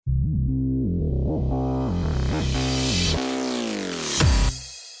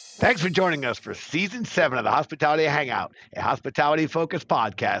Thanks for joining us for Season 7 of the Hospitality Hangout, a hospitality-focused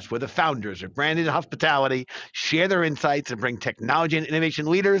podcast where the founders of Branded Hospitality share their insights and bring technology and innovation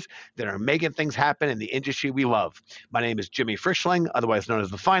leaders that are making things happen in the industry we love. My name is Jimmy Frischling, otherwise known as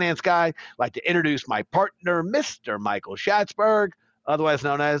the Finance Guy. I'd like to introduce my partner, Mr. Michael Schatzberg, otherwise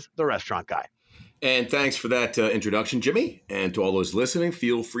known as the Restaurant Guy. And thanks for that introduction, Jimmy. And to all those listening,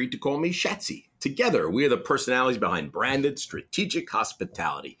 feel free to call me Schatsy. Together, we are the personalities behind Branded Strategic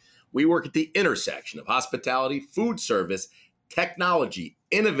Hospitality. We work at the intersection of hospitality, food service, technology,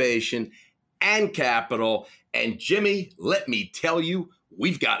 innovation, and capital. And Jimmy, let me tell you,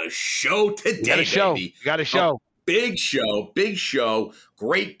 we've got a show today, baby. Got a show. Big show,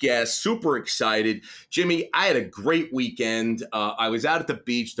 great guests, super excited. Jimmy, I had a great weekend. I was out at the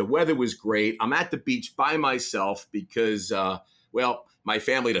beach. The weather was great. I'm at the beach by myself because, my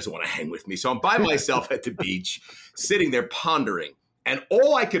family doesn't want to hang with me. So I'm by myself at the beach, sitting there pondering. And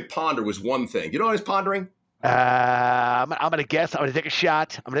all I could ponder was one thing. You know what I was pondering? I'm going to guess. I'm going to take a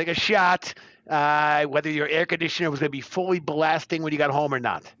shot. Whether your air conditioner was going to be fully blasting when you got home or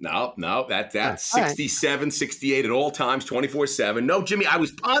not. No, that's 67, 68 at all times, 24/7. No, Jimmy, I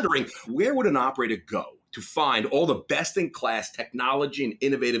was pondering, where would an operator go to find all the best-in-class technology and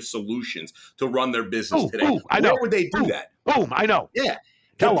innovative solutions to run their business today? Where would they do that? I know. Yeah.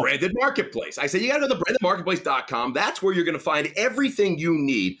 The Branded Marketplace. I say you got to go to brandedmarketplace.com. That's where you're going to find everything you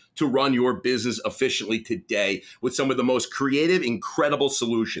need to run your business efficiently today with some of the most creative, incredible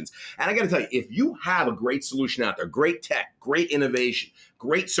solutions. And I got to tell you, if you have a great solution out there, great tech, great innovation,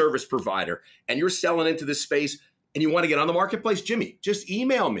 great service provider, and you're selling into this space and you want to get on the marketplace, Jimmy, just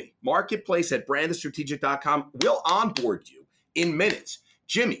email me, marketplace@brandedstrategic.com. We'll onboard you in minutes.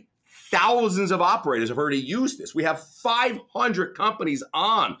 Jimmy, thousands of operators have already used this. We have 500 companies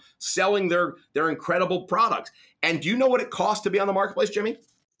on selling their incredible products. And do you know what it costs to be on the marketplace, Jimmy?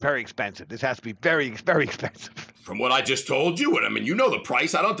 Very expensive. This has to be very, very expensive. From what I just told you, and I mean, you know the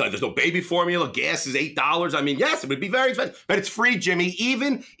price. I don't tell you. There's no baby formula. Gas is $8. I mean, yes, it would be very expensive, but it's free, Jimmy.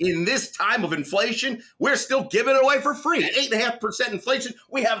 Even in this time of inflation, we're still giving it away for free. 8.5% inflation.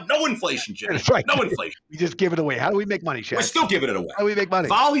 We have no inflation, Jimmy. That's right. No inflation. We just give it away. How do we make money, Shaq? We're still giving it away. How do we make money?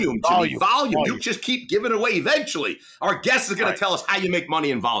 Volume, Jimmy. Volume. You just keep giving it away. Eventually, our guest is going to tell us how you make money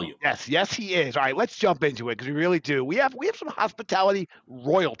in volume. Yes, he is. All right, let's jump into it because we really do. We have some hospitality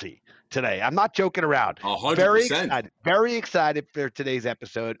royalty today. I'm not joking around. 100%. Very excited for today's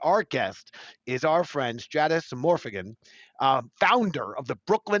episode. Our guest is our friend Stratis Morfogen, founder of the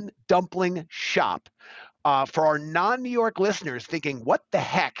Brooklyn Dumpling Shop. For our non-New York listeners thinking, what the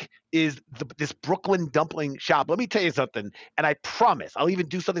heck is this Brooklyn Dumpling Shop? Let me tell you something, and I promise I'll even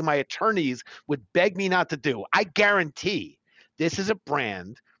do something my attorneys would beg me not to do. I guarantee this is a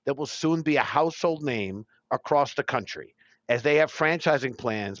brand that will soon be a household name across the country, as they have franchising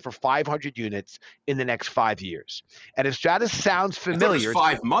plans for 500 units in the next 5 years. And if Stratis sounds familiar— It's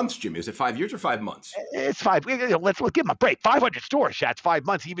 5 months, Jimmy. Is it 5 years or 5 months? It's 5. Let's give him a break. 500 stores, Shatz, 5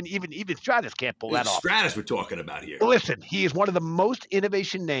 months. Even Stratis can't pull that off. Stratis we're talking about here. Listen, he is one of the most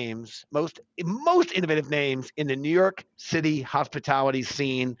innovative names in the New York City hospitality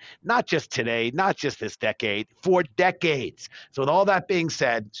scene, not just today, not just this decade, for decades. So with all that being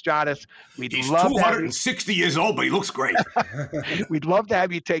said, Stratis, He's 260 years old, but he looks great. We'd love to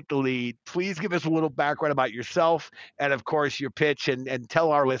have you take the lead. Please give us a little background about yourself and, of course, your pitch, and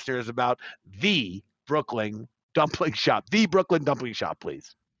tell our listeners about the Brooklyn Dumpling Shop. The Brooklyn Dumpling Shop,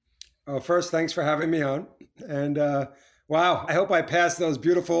 please. First, thanks for having me on. And wow, I hope I passed those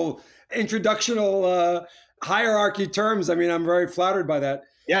beautiful introductional hierarchy terms. I mean, I'm very flattered by that.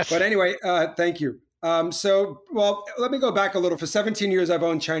 Yes. But anyway, thank you. Let me go back a little. For 17 years, I've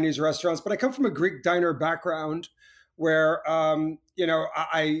owned Chinese restaurants, but I come from a Greek diner background where,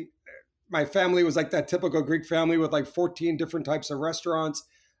 my family was like that typical Greek family with like 14 different types of restaurants.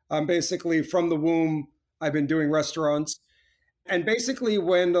 Basically, from the womb, I've been doing restaurants. And basically,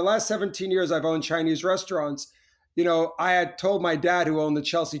 when the last 17 years I've owned Chinese restaurants, I had told my dad, who owned the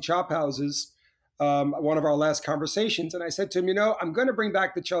Chelsea Chop Houses, one of our last conversations, and I said to him, I'm going to bring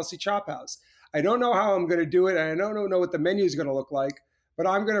back the Chelsea Chop House. I don't know how I'm going to do it, and I don't know what the menu is going to look like, but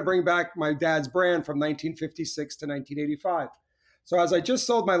I'm going to bring back my dad's brand from 1956 to 1985. So as I just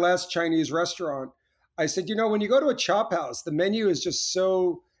sold my last Chinese restaurant, I said, when you go to a chop house, the menu is just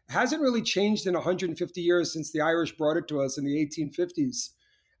hasn't really changed in 150 years since the Irish brought it to us in the 1850s.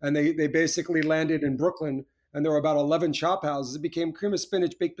 And they basically landed in Brooklyn, and there were about 11 chop houses. It became cream of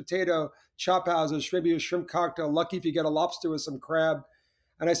spinach, baked potato, chop houses, shrimp cocktail, lucky if you get a lobster with some crab.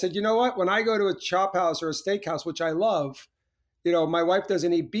 And I said, you know what? When I go to a chop house or a steakhouse, which I love, my wife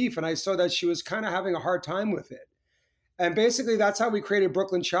doesn't eat beef. And I saw that she was kind of having a hard time with it. And basically, that's how we created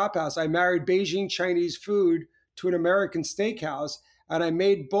Brooklyn Chop House. I married Beijing Chinese food to an American steakhouse, and I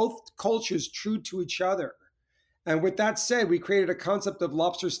made both cultures true to each other. And with that said, we created a concept of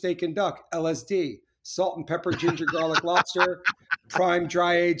lobster, steak, and duck, LSD, salt and pepper, ginger, garlic lobster, prime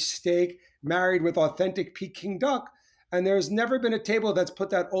dry aged steak, married with authentic Peking duck. And there's never been a table that's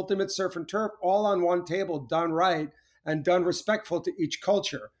put that ultimate surf and turf all on one table, done right and done respectful to each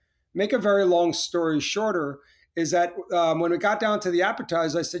culture. Make a very long story shorter, is that when we got down to the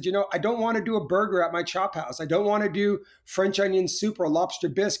appetizer, I said, I don't want to do a burger at my chop house. I don't want to do French onion soup or lobster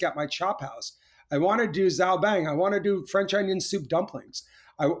bisque at my chop house. I want to do zao bang. I want to do French onion soup dumplings.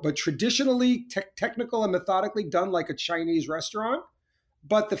 But traditionally, technical and methodically done like a Chinese restaurant.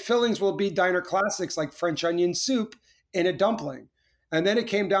 But the fillings will be diner classics like French onion soup in a dumpling. And then it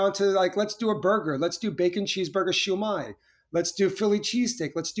came down to like, let's do a burger. Let's do bacon cheeseburger shumai. Let's do Philly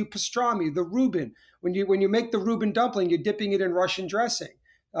cheesesteak. Let's do pastrami, the Reuben. When you make the Reuben dumpling, you're dipping it in Russian dressing,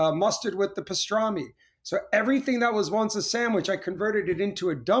 mustard with the pastrami. So everything that was once a sandwich, I converted it into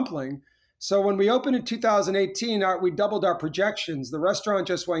a dumpling. So when we opened in 2018, we doubled our projections. The restaurant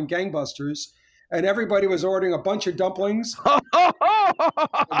just went gangbusters, and everybody was ordering a bunch of dumplings. There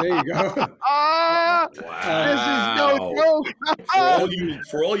you go. Wow. This is no joke.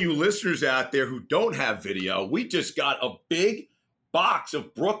 For all you listeners out there who don't have video, we just got a big box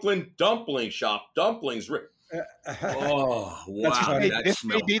of Brooklyn Dumpling Shop dumplings. Oh, wow. This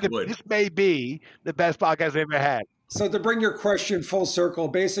may be the best podcast I've ever had. So to bring your question full circle,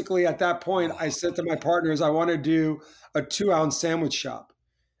 basically at that point, I said to my partners, I want to do a 2-ounce sandwich shop.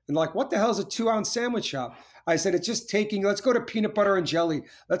 And like, what the hell is a 2-ounce sandwich shop? I said, it's just let's go to peanut butter and jelly.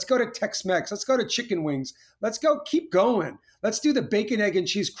 Let's go to Tex-Mex. Let's go to chicken wings. Let's go, keep going. Let's do the bacon, egg, and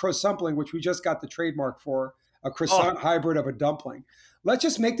cheese croissumpling, which we just got the trademark for, a croissant hybrid of a dumpling. Let's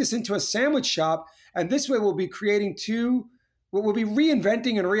just make this into a sandwich shop. And this way we'll be creating we'll be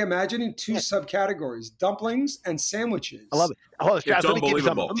reinventing and reimagining 2 subcategories, dumplings and sandwiches. I love it. Hold on, Stratis, let me give you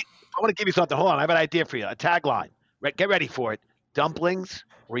something. I want to give you something. Hold on, I have an idea for you, a tagline. Get ready for it. Dumplings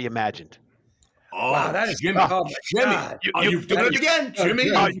reimagined. Oh, wow, that is Jimmy. Jimmy, you've done it again, Jimmy.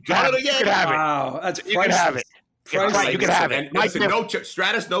 You've done it again. You can have it. Wow, that's priceless. You can have it. Priceless. You can have it. And listen,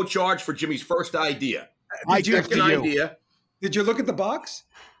 Stratis, no charge for Jimmy's first idea. My gift to you. Idea. Did you look at the box?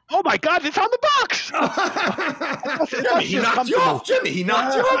 Oh my God, it's on the box. Jimmy, he knocked you off. He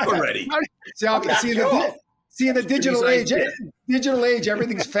knocked you off already. See, in the digital age,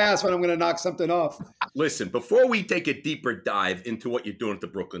 everything's fast when I'm going to knock something off. Listen, before we take a deeper dive into what you're doing at the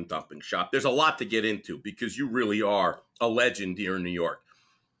Brooklyn Dumpling Shop, there's a lot to get into because you really are a legend here in New York.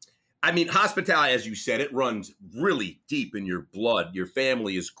 I mean, hospitality, as you said, it runs really deep in your blood. Your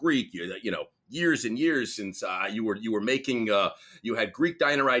family is Greek. Years and years since you were making you had Greek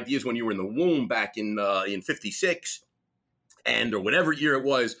diner ideas when you were in the womb back in 56 or whatever year it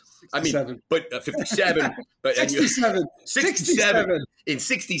was. 67. But 57, but 67. 67. In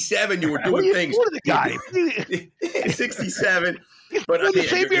 67 you were doing things. What are the guy? 67. But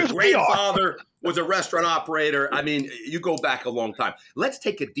your grandfather was a restaurant operator. I mean, you go back a long time. Let's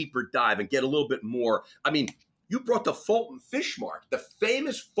take a deeper dive and get a little bit more. I mean, you brought the Fulton Fish Market, the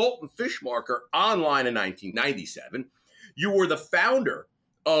famous Fulton Fish Market, online in 1997. You were the founder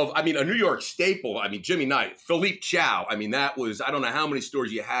of, a New York staple. Jimmy Knight, Philippe Chow. That was, I don't know how many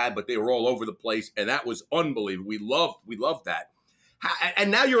stores you had, but they were all over the place. And that was unbelievable. We loved that.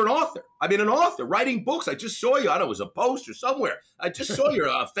 And now you're an author. An author writing books. I just saw you. I don't know, it was a poster somewhere. I just saw you're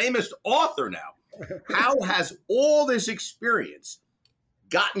a famous author now. How has all this experience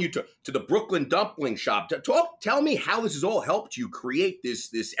gotten you to the Brooklyn Dumpling Shop? Tell me how this has all helped you create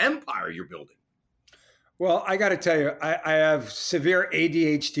this empire you're building. Well, I got to tell you, I have severe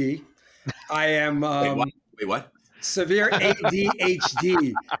ADHD. I am Wait, what? Severe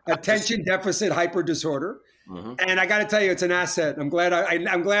ADHD, attention deficit hyper disorder. Mm-hmm. And I got to tell you, it's an asset. I'm glad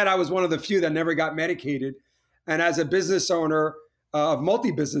I was one of the few that never got medicated. And as a business owner of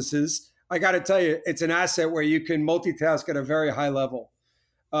multi-businesses, I got to tell you, it's an asset where you can multitask at a very high level.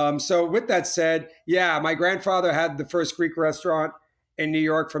 So with that said, yeah, my grandfather had the first Greek restaurant in New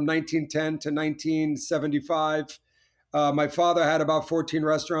York from 1910 to 1975. My father had about 14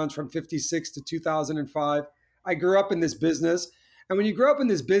 restaurants from 56 to 2005. I grew up in this business. And when you grow up in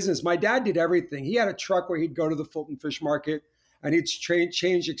this business, my dad did everything. He had a truck where he'd go to the Fulton Fish Market and he'd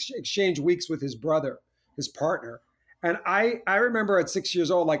exchange weeks with his brother, his partner. And I remember at 6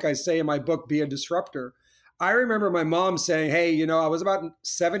 years old, like I say in my book, Be a Disruptor, I remember my mom saying, hey, I was about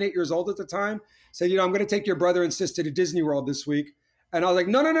 7, 8 years old at the time, said, I'm going to take your brother and sister to Disney World this week. And I was like,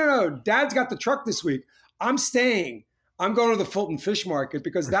 no. Dad's got the truck this week. I'm staying. I'm going to the Fulton Fish Market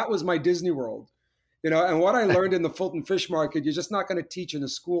because that was my Disney World. And what I learned in the Fulton Fish Market, you're just not going to teach in a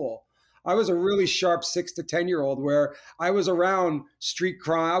school. I was a really sharp 6 to 10-year-old where I was around street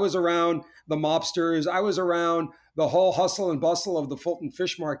crime. I was around the mobsters. I was around the whole hustle and bustle of the Fulton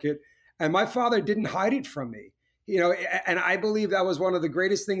Fish Market. And my father didn't hide it from me. And I believe that was one of the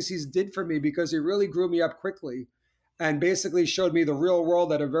greatest things he did for me, because he really grew me up quickly and basically showed me the real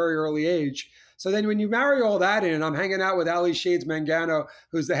world at a very early age. So then when you marry all that in, I'm hanging out with Allie Shades Mangano,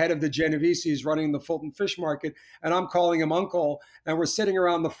 who's the head of the Genoveses running the Fulton Fish Market, and I'm calling him uncle, and we're sitting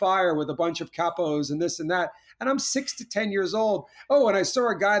around the fire with a bunch of capos and this and that. And I'm 6 to 10 years old. Oh, and I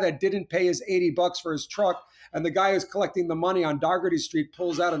saw a guy that didn't pay his $80 for his truck, and the guy who's collecting the money on Dougherty Street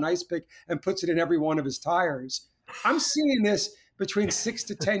pulls out an ice pick and puts it in every one of his tires. I'm seeing this between 6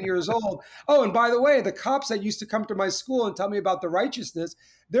 to 10 years old. Oh, and by the way, the cops that used to come to my school and tell me about the righteousness,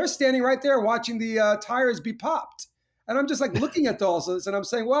 they're standing right there watching the tires be popped. And I'm just like looking at all this, and I'm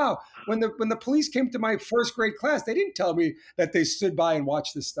saying, wow, when the police came to my first grade class, they didn't tell me that they stood by and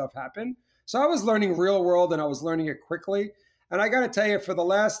watched this stuff happen. So I was learning real world, and I was learning it quickly. And I got to tell you, for the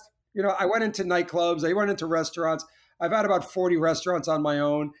last, I went into nightclubs, I went into restaurants. I've had about 40 restaurants on my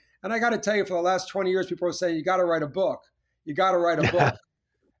own. And I got to tell you, for the last 20 years, people are saying, you got to write a book. You got to write a book.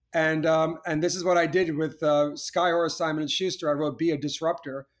 And this is what I did with Skyhorse, Simon and Schuster. I wrote Be a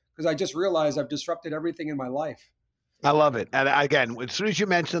Disruptor, because I just realized I've disrupted everything in my life. I love it. And again, as soon as you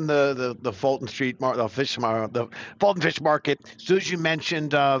mentioned the Fulton the Fulton Fish Market, as soon as you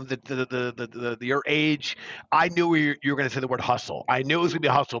mentioned your age, I knew you were going to say the word hustle. I knew it was going to be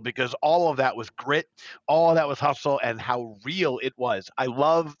a hustle, because all of that was grit, all of that was hustle, and how real it was. I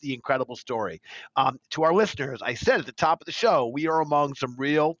love the incredible story. To our listeners, I said at the top of the show, we are among some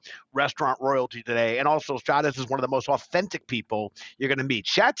real restaurant royalty today, and also Stratis is one of the most authentic people you're going to meet.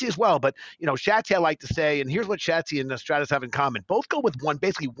 Shatsy as well, but Shatsy, I like to say, and here's what Shatsy and Stratis have in common. Both go with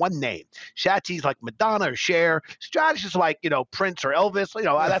basically one name. Shatsy's like Madonna or Cher. Stratis is like, Prince or Elvis.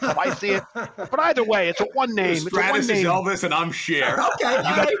 That's how I see it. But either way, it's a one name. Stratis is Elvis and I'm Cher. Okay.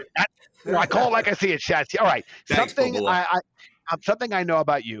 I call it like I see it, Shatsy. All right. Thanks, Something I know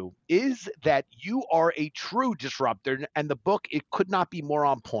about you is that you are a true disruptor, and the book, it could not be more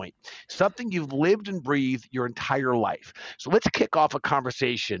on point. Something you've lived and breathed your entire life. So let's kick off a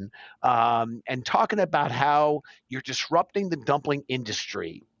conversation and talking about how you're disrupting the dumpling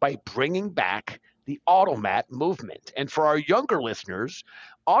industry by bringing back the automat movement. And for our younger listeners,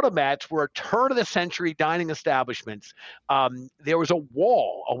 automats were a turn-of-the-century dining establishments. There was a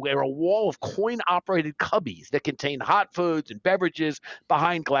wall of coin-operated cubbies that contained hot foods and beverages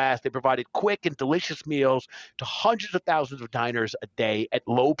behind glass. They provided quick and delicious meals to hundreds of thousands of diners a day at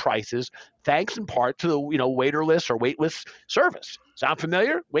low prices, thanks in part to the waiterless or waitless service. Sound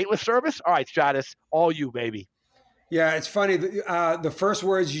familiar? Waitless service? All right, Stratis, all you, baby. Yeah, it's funny. The first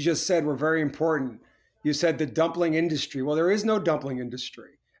words you just said were very important. You said the dumpling industry. Well, there is no dumpling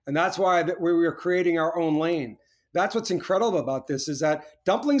industry. And that's why we were creating our own lane. That's what's incredible about this, is that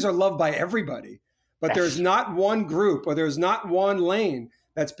dumplings are loved by everybody, but there's not one group or there's not one lane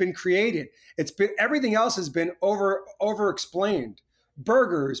that's been created. Everything else has been over explained.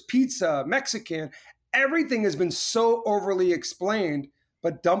 Burgers, pizza, Mexican, everything has been so overly explained.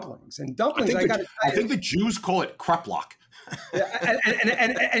 But dumplings and dumplings, I think the Jews call it kreplach. Yeah,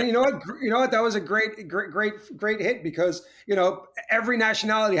 and you know what? That was a great hit, because every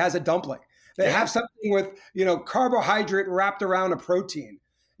nationality has a dumpling. They have something with carbohydrate wrapped around a protein.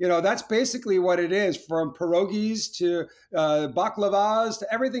 That's basically what it is, from pierogies to baklavas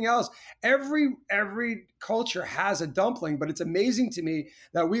to everything else. Every culture has a dumpling, but it's amazing to me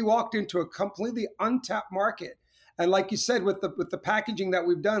that we walked into a completely untapped market. And like you said, with the packaging that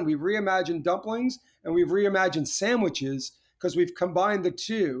we've done, we've reimagined dumplings and we've reimagined sandwiches, because we've combined the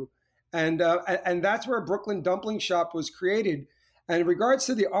two. And that's where Brooklyn Dumpling Shop was created. And in regards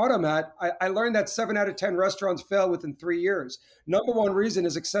to the automat, I learned that 7 out of 10 restaurants fail within 3 years. Number one reason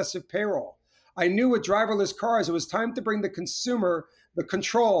is excessive payroll. I knew with driverless cars, it was time to bring the consumer the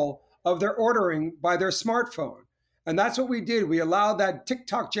control of their ordering by their smartphone. And that's what we did. We allowed that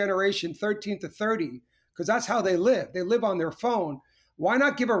TikTok generation, 13 to 30, because that's how they live. They live on their phone. Why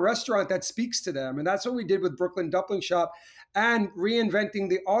not give a restaurant that speaks to them? And that's what we did with Brooklyn Dumpling Shop, and reinventing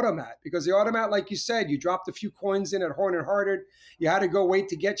the automat. Because the automat, like you said, you dropped a few coins in at Horn and Hardart. You had to go wait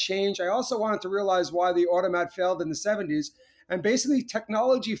to get change. I also wanted to realize why the automat failed in the 70s. And basically,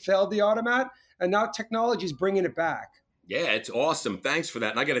 technology failed the automat, and now technology is bringing it back. Yeah, it's awesome. Thanks for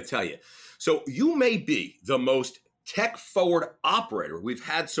that. And I got to tell you, so you may be the most tech-forward operator we've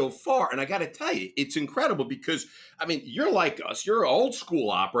had so far. And I got to tell you, it's incredible, because, you're like us. You're an old-school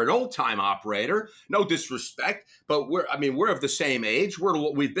operator, old-time operator. No disrespect, but we're of the same age.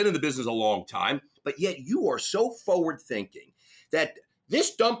 We've been in the business a long time. but yet you are so forward thinking that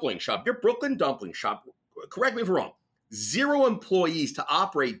this dumpling shop, your Brooklyn Dumpling Shop, correct me if I'm wrong, 0 employees to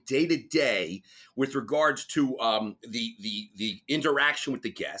operate day to day with regards to the interaction with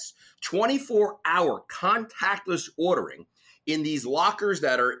the guests, 24-hour contactless ordering in these lockers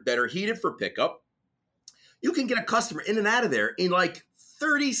that are heated for pickup. You can get a customer in and out of there in like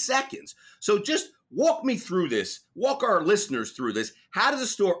 30 seconds. So just walk me through this. Walk our listeners through this. How does a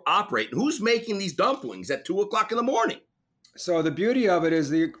store operate? And who's making these dumplings at 2 o'clock in the morning? So the beauty of it is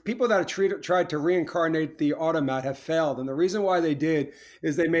the people that have tried to reincarnate the automat have failed. And the reason why they did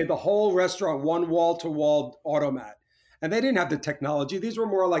is they made the whole restaurant one wall-to-wall automat. And they didn't have the technology. These were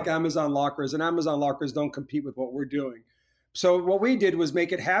more like Amazon lockers, and Amazon lockers don't compete with what we're doing. So what we did was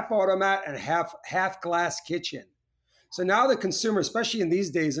make it half automat and half glass kitchen. So now the consumer, especially in these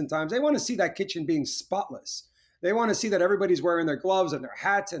days and times, they want to see that kitchen being spotless. They want to see that everybody's wearing their gloves and their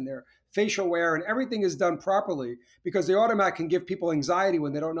hats and their facial wear and everything is done properly, because the automat can give people anxiety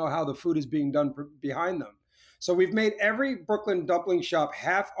when they don't know how the food is being done behind them. So we've made every Brooklyn Dumpling Shop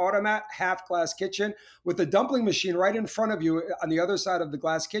half automat, half glass kitchen, with the dumpling machine right in front of you on the other side of the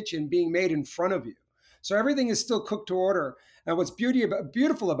glass kitchen being made in front of you. So everything is still cooked to order. And what's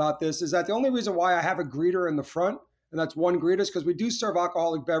beautiful about this is that the only reason why I have a greeter in the front, and that's one greeter, is because we do serve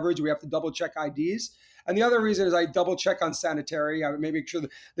alcoholic beverage. We have to double check IDs. And the other reason is I double check on sanitary. I make sure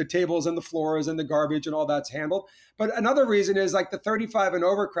the tables and the floors and the garbage and all that's handled. But another reason is like the 35 and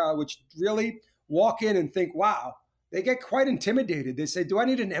over crowd, which really walk in and think, wow, they get quite intimidated. They say, do I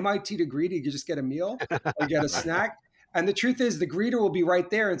need an MIT degree to just get a meal or get a snack? And the truth is the greeter will be right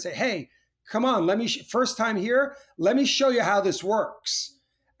there and say, hey, come on, first time here, let me show you how this works.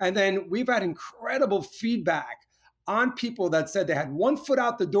 And then we've had incredible feedback on people that said they had 1 foot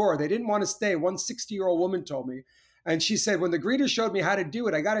out the door. They didn't want to stay. One 60-year-old woman told me. And she said, when the greeter showed me how to do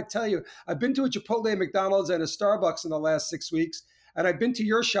it, I got to tell you, I've been to a Chipotle, McDonald's, and a Starbucks in the last 6 weeks. And I've been to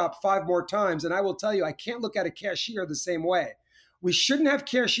your shop 5 more times. And I will tell you, I can't look at a cashier the same way. We shouldn't have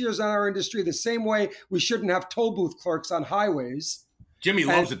cashiers in our industry the same way we shouldn't have toll booth clerks on highways. Jimmy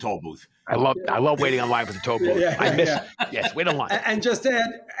loves the toll booth. I love waiting online for the toll booth. Yes, wait online. And just add,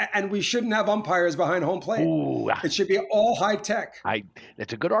 and we shouldn't have umpires behind home plate. Ooh. It should be all high tech.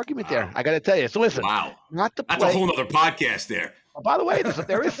 That's a good argument there. I got to tell you. So listen, that's a whole other podcast there. Oh, by the way,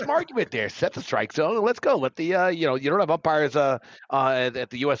 there is some argument there. Set the strike zone. Let's go. Let the you don't have umpires at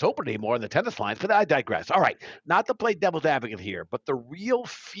the U.S. Open anymore in the tennis lines. But I digress. All right, not to play devil's advocate here, but the real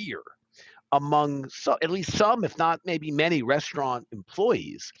fear among at least some, if not maybe many, restaurant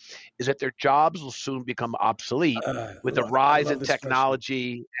employees is that their jobs will soon become obsolete with the rise in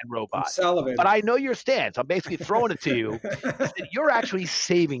technology and robots. But I know your stance. I'm basically throwing it to you. That you're actually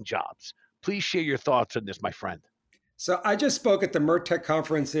saving jobs. Please share your thoughts on this, my friend. So I just spoke at the MURTEC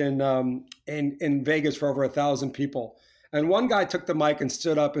conference in Vegas for over 1,000 people. And one guy took the mic and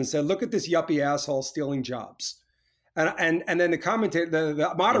stood up and said, look at this yuppie asshole stealing jobs. And then the commentator,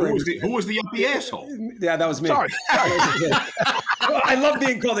 the moderator. Who was the yuppie asshole? Yeah, that was me. Sorry. I love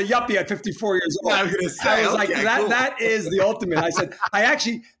being called a yuppie at 54 years old. I was going to say, cool. That is the ultimate. I said,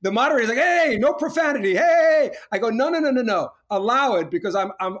 the moderator's like, hey, no profanity. Hey, I go, no. Allow it, because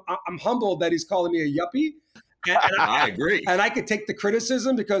I'm humbled that he's calling me a yuppie. And I agree. And I could take the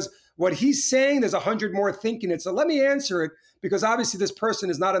criticism, because what he's saying, there's 100 more thinking it. So let me answer it, because obviously this person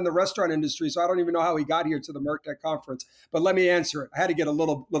is not in the restaurant industry. So I don't even know how he got here to the MURTEC conference, but let me answer it. I had to get a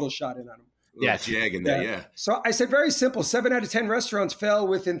little shot in on him. Yeah, jag in there, yeah. So I said, very simple. 7 out of 10 restaurants fail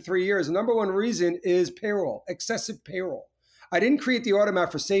within 3 years. The number one reason is payroll, excessive payroll. I didn't create the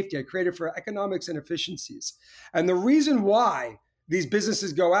automat for safety. I created for economics and efficiencies. And the reason why these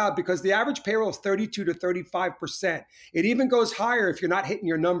businesses go out, because the average payroll is 32 to 35%. It even goes higher if you're not hitting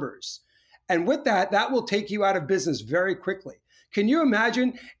your numbers. And with that will take you out of business very quickly. Can you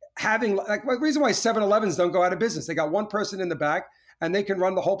imagine having, like, the reason why 7-Elevens don't go out of business? They got one person in the back and they can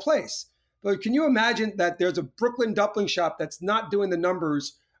run the whole place. But can you imagine that there's a Brooklyn Dumpling Shop that's not doing the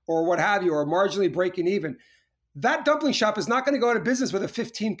numbers or what have you, or marginally breaking even? That dumpling shop is not going to go out of business with a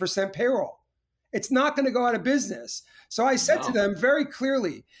 15% payroll. It's not going to go out of business. So I said to them very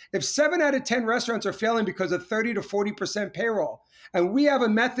clearly, if 7 out of 10 restaurants are failing because of 30 to 40% payroll, and we have a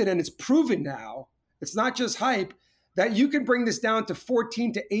method, and it's proven now, it's not just hype, that you can bring this down to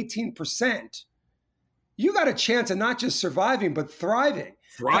 14 to 18%, you got a chance of not just surviving, but thriving.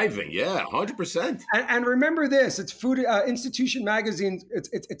 Thriving, yeah, 100%. And remember this, it's Food Institution Magazine,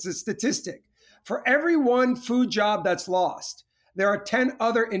 it's a statistic. For every one food job that's lost, there are 10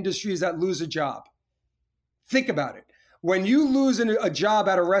 other industries that lose a job. Think about it. When you lose a job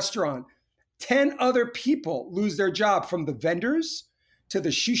at a restaurant, 10 other people lose their job, from the vendors to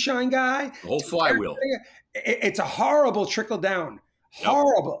the shoe shine guy. The whole flywheel. It's a horrible trickle down.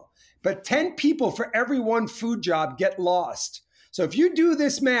 Horrible. But 10 people for every one food job get lost. So if you do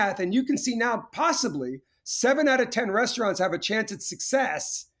this math, and you can see now possibly 7 out of 10 restaurants have a chance at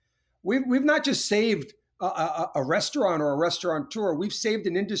success, we've not just saved a restaurant or a restaurateur, we've saved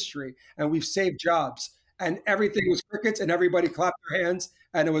an industry and we've saved jobs. And everything was crickets and everybody clapped their hands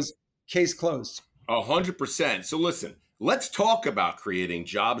and it was case closed. 100%. So listen, let's talk about creating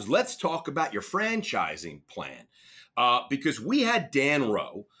jobs. Let's talk about your franchising plan. Because we had Dan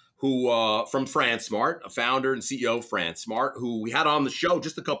Rowe, who from FranceSmart, a founder and CEO of FranceSmart, who we had on the show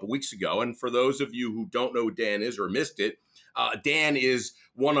just a couple weeks ago. And for those of you who don't know who Dan is or missed it, Dan is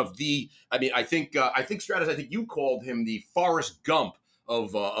one of the, I think Stratis, I think you called him the Forrest Gump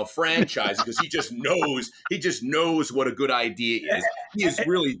of franchising, because he just knows what a good idea is. He is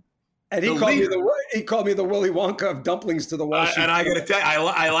really. And he called me the Willy Wonka of dumplings to the Wall Street. And I got to tell you,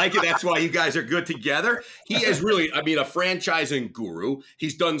 I like it. That's why you guys are good together. He is really, a franchising guru.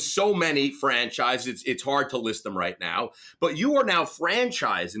 He's done so many franchises. It's hard to list them right now. But you are now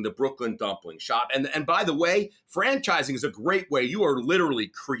franchising the Brooklyn Dumpling Shop. And by the way, franchising is a great way. You are literally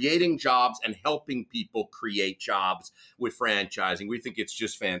creating jobs and helping people create jobs with franchising. We think it's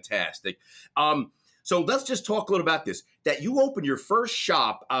just fantastic. So let's just talk a little about this. That you opened your first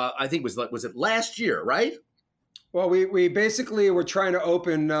shop, I think was it last year, right? Well, we basically were trying to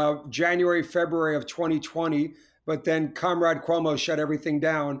open January, February of 2020, but then Comrade Cuomo shut everything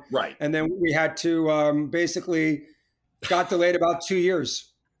down. Right. And then we had to basically got delayed about 2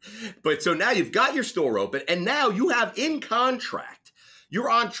 years. But so now you've got your store open, and now you have in contract, you're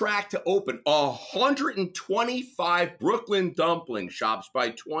on track to open 125 Brooklyn Dumpling Shops by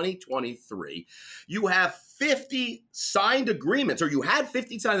 2023. You have 50 signed agreements, or you had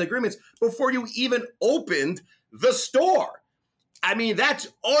 50 signed agreements before you even opened the store. That's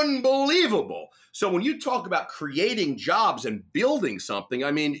unbelievable. So when you talk about creating jobs and building something,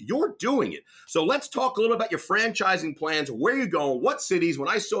 you're doing it. So let's talk a little about your franchising plans, where you're going, what cities. When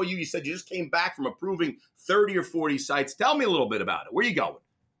I saw you, you said you just came back from approving 30 or 40 sites. Tell me a little bit about it. Where are you going?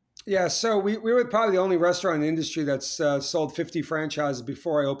 Yeah, so we were probably the only restaurant in the industry that's sold 50 franchises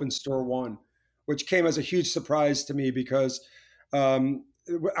before I opened store one, which came as a huge surprise to me because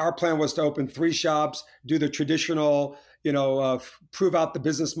our plan was to open 3 shops, do the traditional, prove out the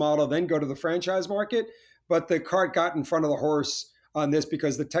business model, then go to the franchise market. But the cart got in front of the horse on this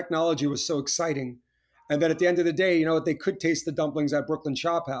because the technology was so exciting. And then at the end of the day, they could taste the dumplings at Brooklyn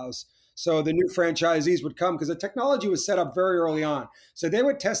Shop House. So the new franchisees would come because the technology was set up very early on. So they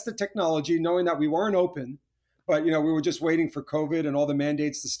would test the technology knowing that we weren't open, but we were just waiting for COVID and all the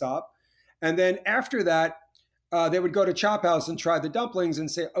mandates to stop. And then after that, they would go to Chop House and try the dumplings and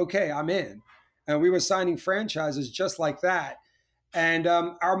say, okay, I'm in. And we were signing franchises just like that. And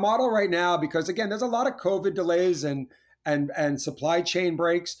our model right now, because again, there's a lot of COVID delays and supply chain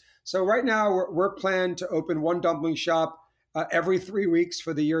breaks. So right now we're planned to open 1 dumpling shop every 3 weeks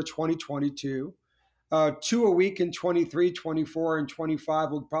for the year 2022, 2 a week in 23, 24, and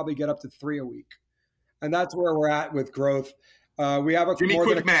 25. We'll probably get up to 3 a week. And that's where we're at with growth. We have Jimmy,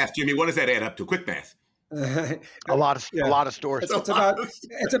 math. Jimmy, what does that add up to? Quick math. A lot of stores. It's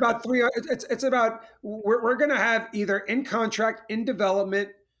about 3. It's about we're going to have either in contract, in development,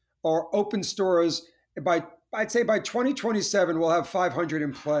 or open stores I'd say by 2027 we'll have 500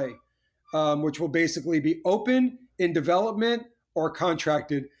 in play, which will basically be open, in development, or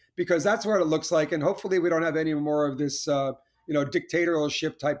contracted, because that's what it looks like. And hopefully we don't have any more of this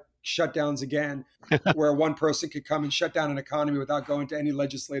dictatorship type shutdowns again, where one person could come and shut down an economy without going to any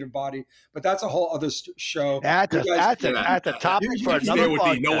legislative body. But that's a whole other show. That's a topic for another podcast. There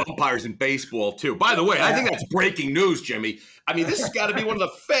would be no umpires in baseball too. By the way, I think that's breaking news, Jimmy. This has got to be one of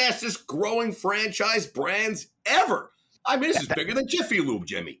the fastest growing franchise brands ever. This is bigger than Jiffy Lube,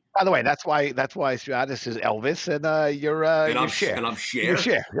 Jimmy. By the way, that's why Stratis is Elvis, and you're Cher. And I'm Cher. You're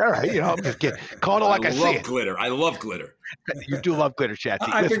Cher. All right, I'm just kidding. Calling it like I see it. I love glitter. I love glitter. You do love glitter, Chatsy.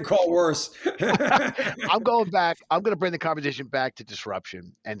 I've been called worse. I'm going back. I'm going to bring the conversation back to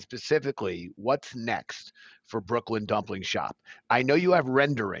disruption, and specifically, what's next for Brooklyn Dumpling Shop? I know you have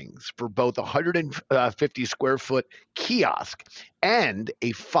renderings for both a 150 square foot kiosk and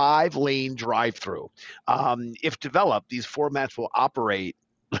a 5-lane drive-through. If developed, these formats will operate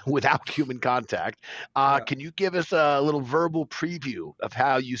without human contact. Can you give us a little verbal preview of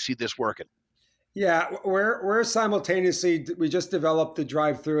how you see this working? Yeah, we're simultaneously, we just developed the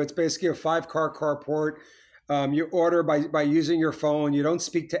drive-through. It's basically a 5-car carport. You order by using your phone. You don't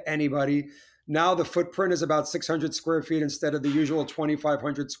speak to anybody. Now the footprint is about 600 square feet instead of the usual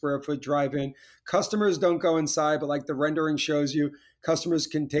 2,500 square foot drive-in. Customers don't go inside, but like the rendering shows you, customers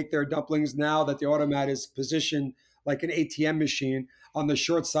can take their dumplings now that the automat is positioned like an ATM machine on the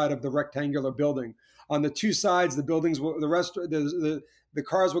short side of the rectangular building. On the two sides, the buildings will, the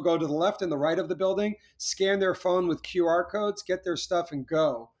cars will go to the left and the right of the building, scan their phone with QR codes, get their stuff and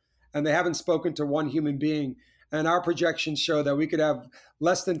go. And they haven't spoken to one human being. And our projections show that we could have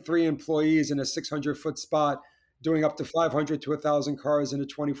less than 3 employees in a 600-foot spot doing up to 500 to 1,000 cars in a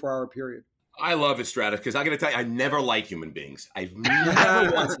 24-hour period. I love it, Stratis, because I got to tell you, I never like human beings. I've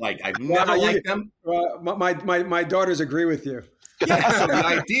never once liked. I've never liked them. My daughters agree with you. Yeah, so the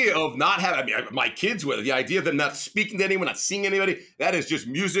idea of not having, my kids with it, the idea of them not speaking to anyone, not seeing anybody, that is just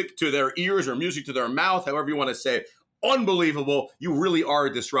music to their ears or music to their mouth, however you want to say it. Unbelievable. You really are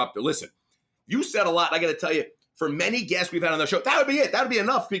a disruptor. Listen, you said a lot. I got to tell you, for many guests we've had on the show, that would be it. That would be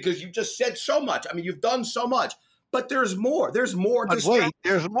enough because you just said so much. I mean, you've done so much. But there's more. There's more. Wait,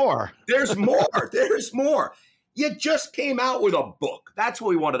 there's more. There's more. There's more. You just came out with a book. That's what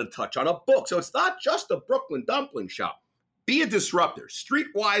we wanted to touch on, a book. So it's not just a Brooklyn Dumpling Shop. Be a disruptor.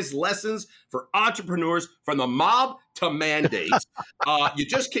 Streetwise lessons for entrepreneurs from the mob to mandates. You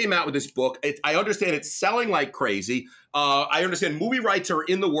just came out with this book. I understand it's selling like crazy. I understand movie rights are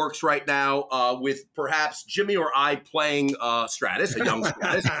in the works right now with perhaps Jimmy or I playing Stratis, a young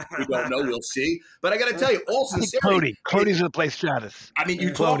Stratis. We don't know. We'll see. But I got to tell you, all sincerity. Clooney's going to play Stratis. I mean, you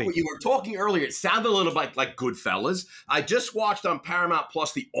were talking earlier. It sounded a little bit like Goodfellas. I just watched on Paramount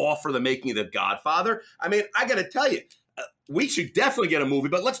Plus The Offer, the making of The Godfather. I mean, I got to tell you, we should definitely get a movie,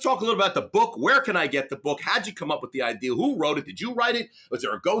 but let's talk a little about the book. Where can I get the book? How'd you come up with the idea? Who wrote it? Did you write it? Was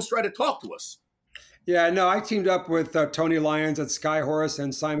there a ghostwriter? Talk to us. Yeah, no, I teamed up with Tony Lyons at Skyhorse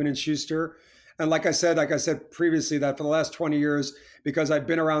and Simon and Schuster. And like I said previously, that for the last 20 years, because I've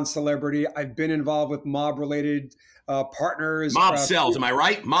been around celebrity, I've been involved with mob-related partners. Mob sells, am I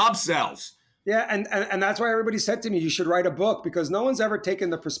right? Mob sells. Yeah, and that's why everybody said to me, you should write a book, because no one's ever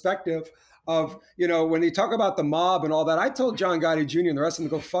taken the perspective of, when you talk about the mob and all that. I told John Gotti Jr. and the rest of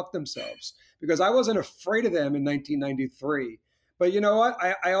them to go fuck themselves because I wasn't afraid of them in 1993. But you know what?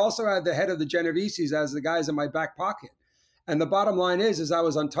 I also had the head of the Genoveses as the guys in my back pocket. And the bottom line is I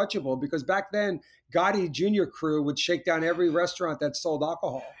was untouchable because back then, Gotti Jr. crew would shake down every restaurant that sold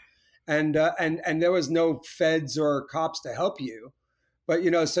alcohol. And there was no feds or cops to help you. But,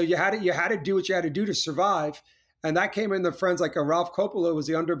 so you had to do what you had to do to survive. And that came in the friends like a Ralph Coppola was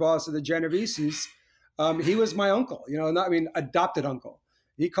the underboss of the Genoveses. He was my uncle, adopted uncle.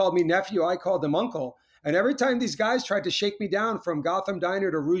 He called me nephew. I called him uncle. And every time these guys tried to shake me down from Gotham Diner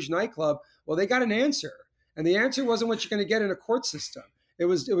to Rouge Nightclub, well, they got an answer. And the answer wasn't what you're going to get in a court system. It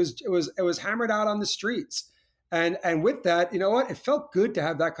was hammered out on the streets. And with that, you know what? It felt good to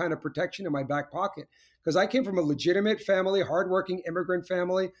have that kind of protection in my back pocket because I came from a legitimate family, hardworking immigrant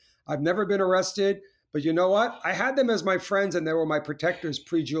family. I've never been arrested. But you know what? I had them as my friends and they were my protectors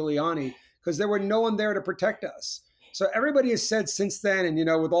pre-Giuliani because there were no one there to protect us. So everybody has said since then,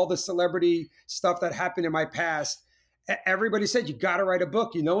 and with all the celebrity stuff that happened in my past, everybody said, you got to write a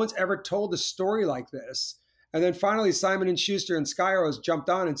book. No one's ever told a story like this. And then finally, Simon and Schuster and Skyhorse jumped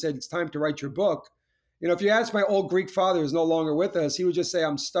on and said, it's time to write your book. If you ask my old Greek father who's no longer with us, he would just say,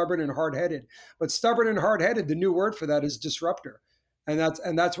 I'm stubborn and hard-headed. But stubborn and hard-headed, the new word for that is disruptor. And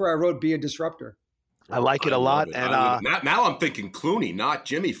that's where I wrote Be a Disruptor. I like it a lot. And now I'm thinking Clooney, not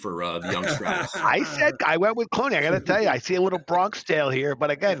Jimmy for the young Stratis. I went with Clooney. I got to tell you, I see a little Bronx tale here,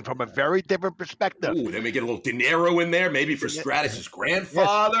 but again, from a very different perspective. Ooh, then we get a little De Niro in there, maybe for Stratis'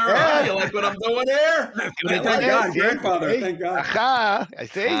 grandfather. Yeah. You like what I'm doing there? Thank God, grandfather. Thank God. Aha, I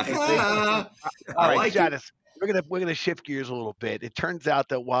see. All right, like Stratis. We're gonna shift gears a little bit. It turns out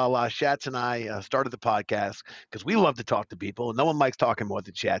that while Schatz and I started the podcast because we love to talk to people, and no one likes talking more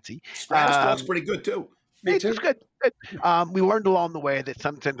than Shatsy. Stratis talks pretty good too. Me too. It's good. We learned along the way that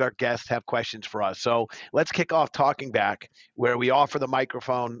sometimes our guests have questions for us. So let's kick off Talking Back, where we offer the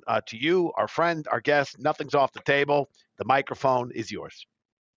microphone to you, our friend, our guest. Nothing's off the table. The microphone is yours.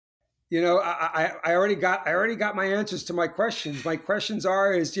 I already got my answers to my questions. My questions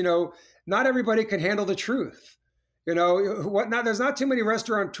are not everybody can handle the truth. Now there's not too many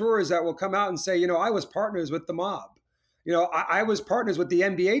restaurateurs that will come out and say, I was partners with the mob. I was partners with the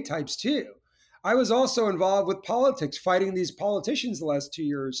NBA types too. I was also involved with politics, fighting these politicians the last 2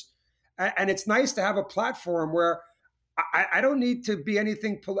 years. And it's nice to have a platform where I don't need to be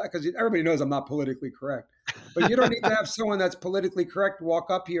anything, because everybody knows I'm not politically correct. But you don't need to have someone that's politically correct walk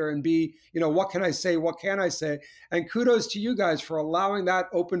up here and be, what can I say? What can I say? And kudos to you guys for allowing that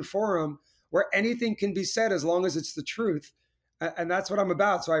open forum where anything can be said as long as it's the truth. And that's what I'm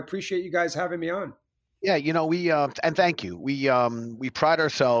about. So I appreciate you guys having me on. Yeah, we and thank you. We pride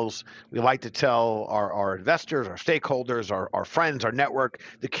ourselves. We like to tell our investors, our stakeholders, our friends, our network,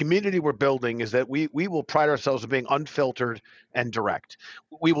 the community we're building is that we will pride ourselves on being unfiltered and direct.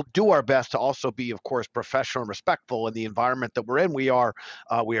 We will do our best to also be, of course, professional and respectful in the environment that we're in. We are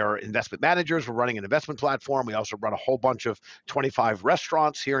investment managers. We're running an investment platform. We also run a whole bunch of 25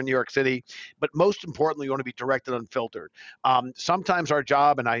 restaurants here in New York City. But most importantly, we want to be direct and unfiltered. Sometimes our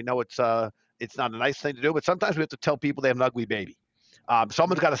job, and I know it's not a nice thing to do, but sometimes we have to tell people they have an ugly baby.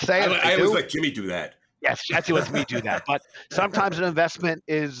 Someone's got to say it. I always let Jimmy do that. Yes, Jesse lets me do that. But sometimes an investment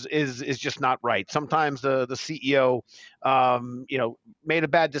is just not right. Sometimes the CEO, made a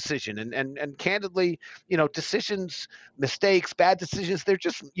bad decision, and candidly, decisions, mistakes, bad decisions. They're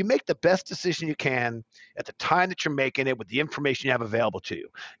just you make the best decision you can at the time that you're making it with the information you have available to you.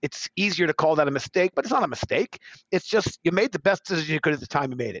 It's easier to call that a mistake, but it's not a mistake. It's just you made the best decision you could at the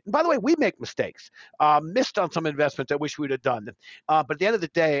time you made it. And by the way, we make mistakes, missed on some investments I wish we'd have done. But at the end of the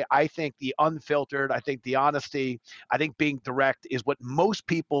day, I think the unfiltered, I think the honesty, I think being direct is what most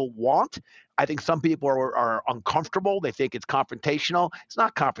people want. I think some people are uncomfortable. They think it's confrontational. It's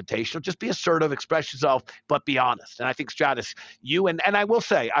not confrontational. Just be assertive, express yourself, but be honest. And I think Stratis, you and I will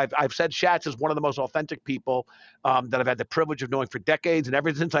say, I've said Schatz is one of the most authentic people that I've had the privilege of knowing for decades. And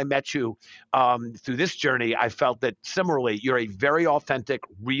ever since I met you through this journey, I felt that similarly, you're a very authentic,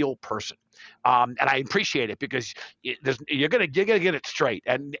 real person. And I appreciate it because you're gonna get it straight.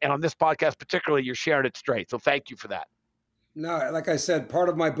 And on this podcast particularly, you're sharing it straight. So thank you for that. No, like I said, part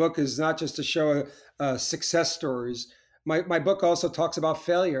of my book is not just to show success stories. My book also talks about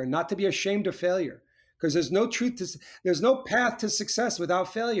failure, not to be ashamed of failure, because there's no path to success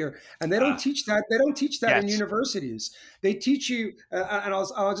without failure, and they don't teach that. They don't teach that in universities. They teach you, and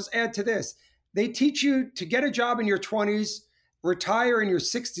I'll just add to this. They teach you to get a job in your 20s, retire in your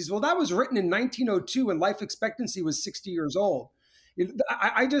 60s. Well, that was written in 1902 when life expectancy was 60 years old.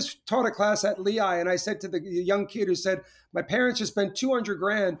 I just taught a class at Lehigh, and I said to the young kid who said, my parents just spent 200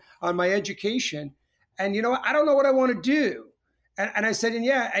 grand on my education. And I don't know what I want to do. And I said, and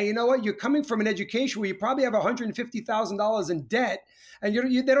you know what? You're coming from an education where you probably have $150,000 in debt, and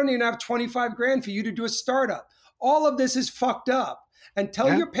they don't even have 25 grand for you to do a startup. All of this is fucked up. And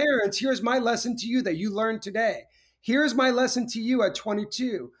tell your parents, here's my lesson to you that you learned today. Here's my lesson to you at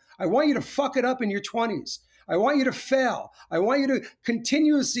 22. I want you to fuck it up in your 20s. I want you to fail. I want you to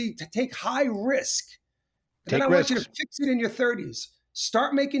continuously take high risk. And then I want you to fix it in your 30s.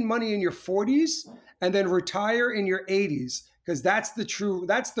 Start making money in your 40s and then retire in your 80s, because that's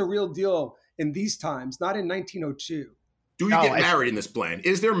the real deal in these times, not in 1902. Do you get married in this plan?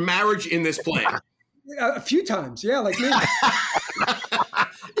 Is there marriage in this plan? A few times, yeah, like me.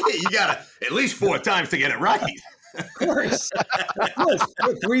 You got to at least 4 times to get it right. Of course.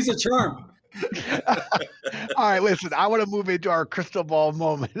 Three's a charm. All right, listen, I want to move into our crystal ball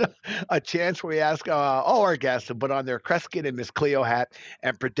moment, a chance where we ask all our guests to put on their Kreskin and Miss Cleo hat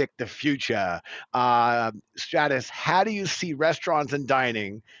and predict the future. Stratis, how do you see restaurants and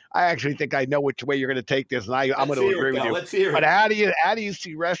dining? I actually think I know which way you're going to take this, and I'm going to agree with you. Let's hear it. But how do you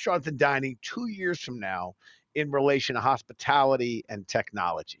see restaurants and dining 2 years from now in relation to hospitality and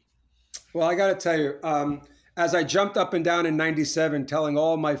technology? Well, I got to tell you, as I jumped up and down in 97, telling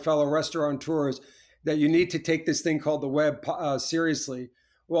all my fellow restaurateurs that you need to take this thing called the web seriously.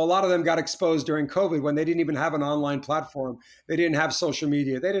 Well, a lot of them got exposed during COVID when they didn't even have an online platform. They didn't have social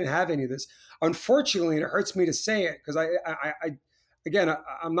media. They didn't have any of this. Unfortunately, and it hurts me to say it because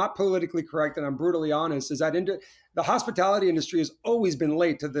I'm not politically correct and I'm brutally honest, is that the hospitality industry has always been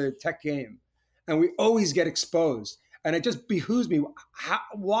late to the tech game, and we always get exposed. And it just behooves me.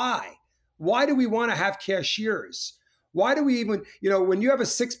 Why? Why do we want to have cashiers? Why do we even, when you have a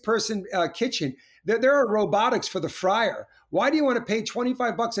 6-person kitchen, there are robotics for the fryer. Why do you want to pay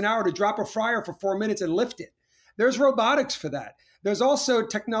 $25 an hour to drop a fryer for 4 minutes and lift it? There's robotics for that. There's also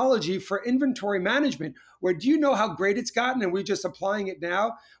technology for inventory management, where do you know how great it's gotten? And we're just applying it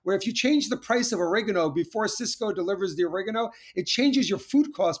now, where if you change the price of oregano before Cisco delivers the oregano, it changes your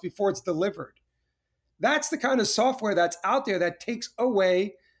food cost before it's delivered. That's the kind of software that's out there that takes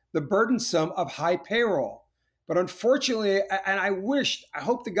away the burdensome of high payroll. But unfortunately, and I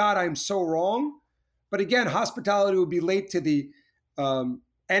hope to God I'm so wrong, but again, hospitality will be late to the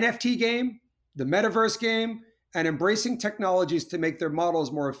NFT game, the metaverse game, and embracing technologies to make their models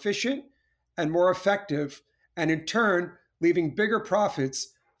more efficient and more effective, and in turn, leaving bigger profits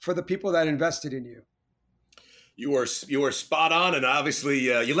for the people that invested in you. You are spot on, and obviously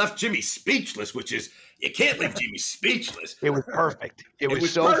you left Jimmy speechless, which is, you can't leave Jimmy speechless. It was perfect. It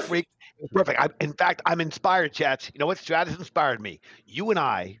was Perfect. In fact, I'm inspired, Chats. You know what? Stratis inspired me. You and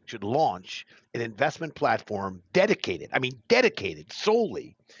I should launch an investment platform dedicated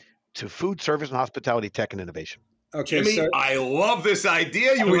solely to food service and hospitality tech and innovation. Okay, Jimmy, so I love this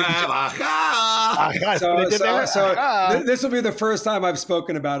idea you have. Aha! This will be the first time I've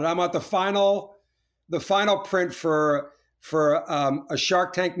spoken about it. I'm at the final print for a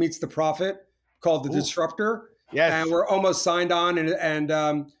Shark Tank Meets the Profit called the Disruptor. Yes. And we're almost signed on,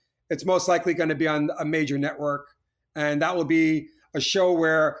 and it's most likely going to be on a major network. And that will be a show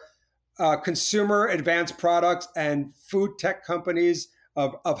where consumer advanced products and food tech companies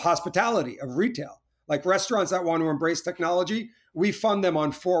of hospitality, of retail, like restaurants that want to embrace technology, we fund them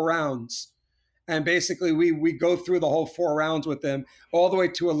on 4 rounds. And basically, we go through the whole 4 rounds with them all the way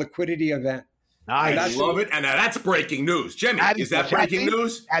to a liquidity event. I love it. And that's breaking news. Jimmy, is that breaking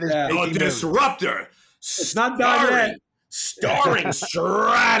news? That is breaking news. Disruptor. It's not done yet. Starring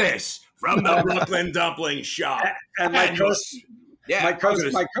Stratis from the Brooklyn Dumpling Shop. And my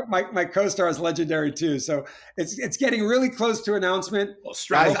co-star is legendary too. So it's getting really close to announcement. Well,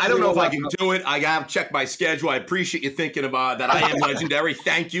 Stratis, I don't know if I can do it. I got to check my schedule. I appreciate you thinking about that. I am legendary.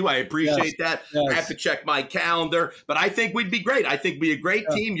 Thank you. I appreciate that. Yes. I have to check my calendar. But I think we'd be great. I think we'd be a great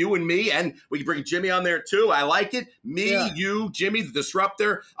team, you and me. And we can bring Jimmy on there too. I like it. You, Jimmy, the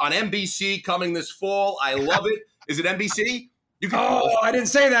Disruptor on NBC coming this fall. I love it. Is it NBC? I didn't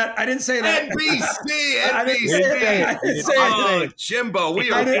say that. NBC. I didn't say it. Jimbo,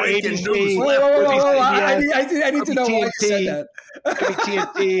 we are breaking news. I need to know why you said that.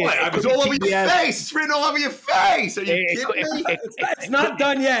 It was all over your face. It's written all over your face. Are you kidding me? It's not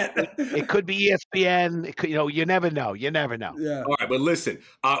done yet. It could be ESPN. It could, you never know. You never know. Yeah. All right, but listen,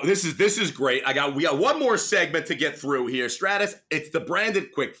 this is great. We got one more segment to get through here. Stratis, it's the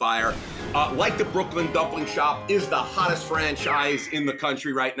branded quickfire. Like the Brooklyn Dumpling Shop is the hottest franchise in the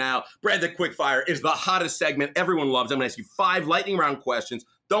country right now. Branded quickfire is the hottest segment. Everyone loves it. I'm going to ask you 5 lightning round questions.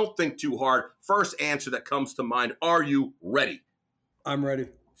 Don't think too hard. First answer that comes to mind. Are you ready? I'm ready.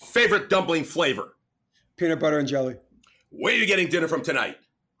 Favorite dumpling flavor? Peanut butter and jelly. Where are you getting dinner from tonight?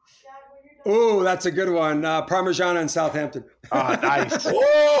 Oh, that's a good one. Parmigiana in Southampton. Oh, nice.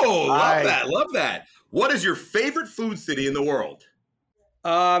 Love that. What is your favorite food city in the world?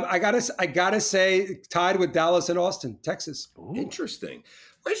 I gotta say, tied with Dallas and Austin, Texas. Ooh. Interesting.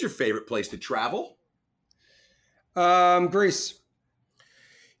 Where's your favorite place to travel? Greece.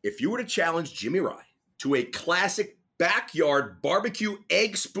 If you were to challenge Jimmy Rye to a classic backyard barbecue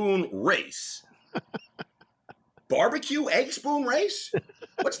egg spoon race. Barbecue egg spoon race?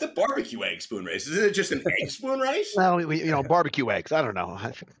 What's the barbecue egg spoon race? Is it just an egg spoon race? Well, barbecue eggs. I don't know.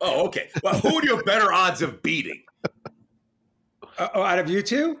 Oh, okay. Well, who do you have better odds of beating? Out of you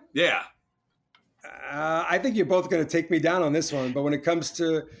two? Yeah. I think you're both going to take me down on this one. But when it comes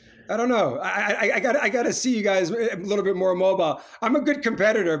to, I don't know. I got to see you guys a little bit more mobile. I'm a good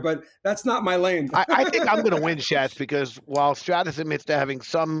competitor, but that's not my lane. I think I'm going to win, Shats, because while Stratis admits to having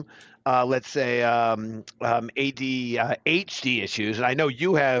some, let's say, ADHD issues, and I know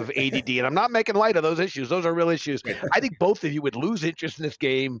you have ADD, and I'm not making light of those issues. Those are real issues. I think both of you would lose interest in this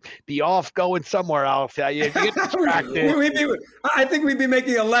game, be off going somewhere else. You get distracted. I think we'd be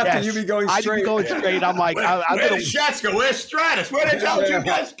making a left, and you'd be going straight. I'd be going straight. I'm like, where did Shats go? Where's Stratis? Where did you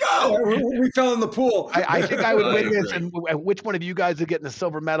guys go? We fell in the pool. I think I would win this, and which one of you guys are getting the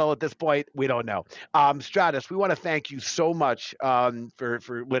silver medal at this point, we don't know. Stratis, we want to thank you so much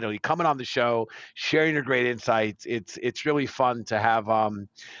for literally coming on the show, sharing your great insights. It's really fun to have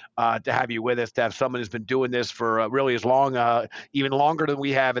you with us, to have someone who's been doing this for really as long, even longer than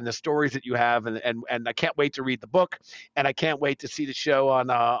we have, and the stories that you have, and I can't wait to read the book, and I can't wait to see the show on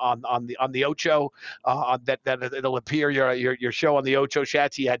the Ocho. That it'll appear your show on the Ocho.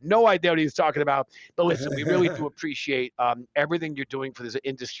 Shatsy had no idea what he was talking about, but listen, we really do appreciate everything you're doing for this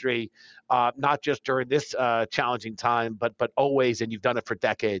industry, not just during this challenging time, but always, and you've done it for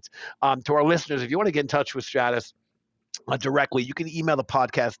decades. To our listeners, if you want to get in touch with Stratis directly, you can email the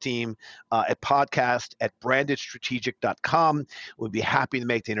podcast team at podcast@brandedstrategic.com. We'd be happy to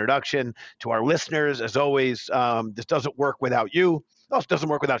make the introduction. To our listeners, as always, this doesn't work without you. It doesn't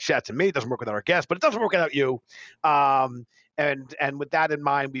work without Shats and me. It doesn't work without our guests, but it doesn't work without you. And with that in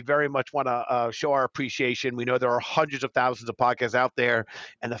mind, we very much want to show our appreciation. We know there are hundreds of thousands of podcasts out there,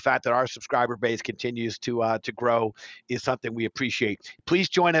 and the fact that our subscriber base continues to grow is something we appreciate. Please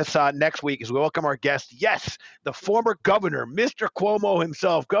join us next week as we welcome our guest. Yes, the former governor, Mr. Cuomo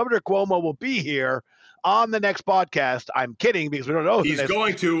himself. Governor Cuomo will be here on the next podcast. I'm kidding because we don't know. He's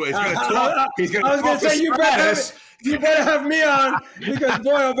going to talk. He's going to I was going to say, you better have me on, because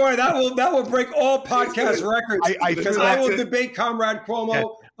boy, oh boy, that will break all podcast records. Because I will debate Comrade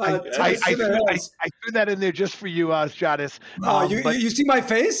Cuomo. I threw that in there just for you, Stratis. You see my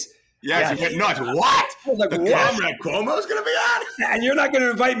face? Yes, you went nuts. What? I was like, Comrade Cuomo's going to be on? And you're not going to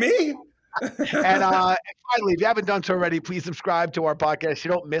invite me? And finally, if you haven't done so already, please subscribe to our podcast. So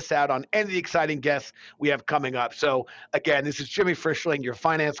you don't miss out on any of the exciting guests we have coming up. So again, this is Jimmy Frischling, your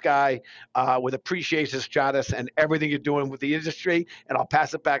finance guy, with appreciation to Stratis and everything you're doing with the industry. And I'll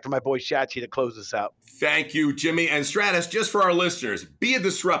pass it back to my boy Shachi to close this out. Thank you, Jimmy. And Stratis, just for our listeners, be a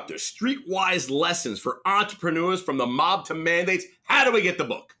disruptor. Streetwise lessons for entrepreneurs from the mob to mandates. How do we get the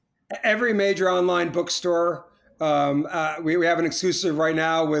book? Every major online bookstore. We have an exclusive right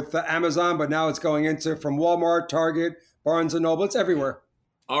now with Amazon, but now it's going into from Walmart, Target, Barnes & Noble. It's everywhere.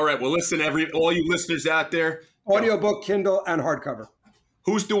 All right. Well, listen, all you listeners out there. Audiobook, Kindle, and hardcover.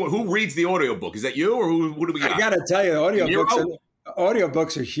 Who reads the audiobook? Is that you, or who do we got? I got to tell you,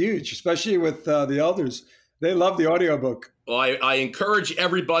 audiobooks are huge, especially with the elders. They love the audiobook. Well, I encourage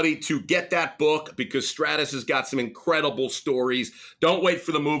everybody to get that book because Stratis has got some incredible stories. Don't wait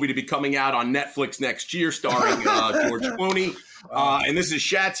for the movie to be coming out on Netflix next year starring George Clooney. And this is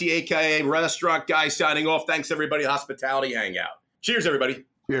Shatsy, a.k.a. Restaurant Guy, signing off. Thanks, everybody. Hospitality Hangout. Cheers, everybody.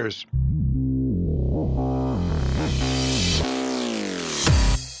 Cheers.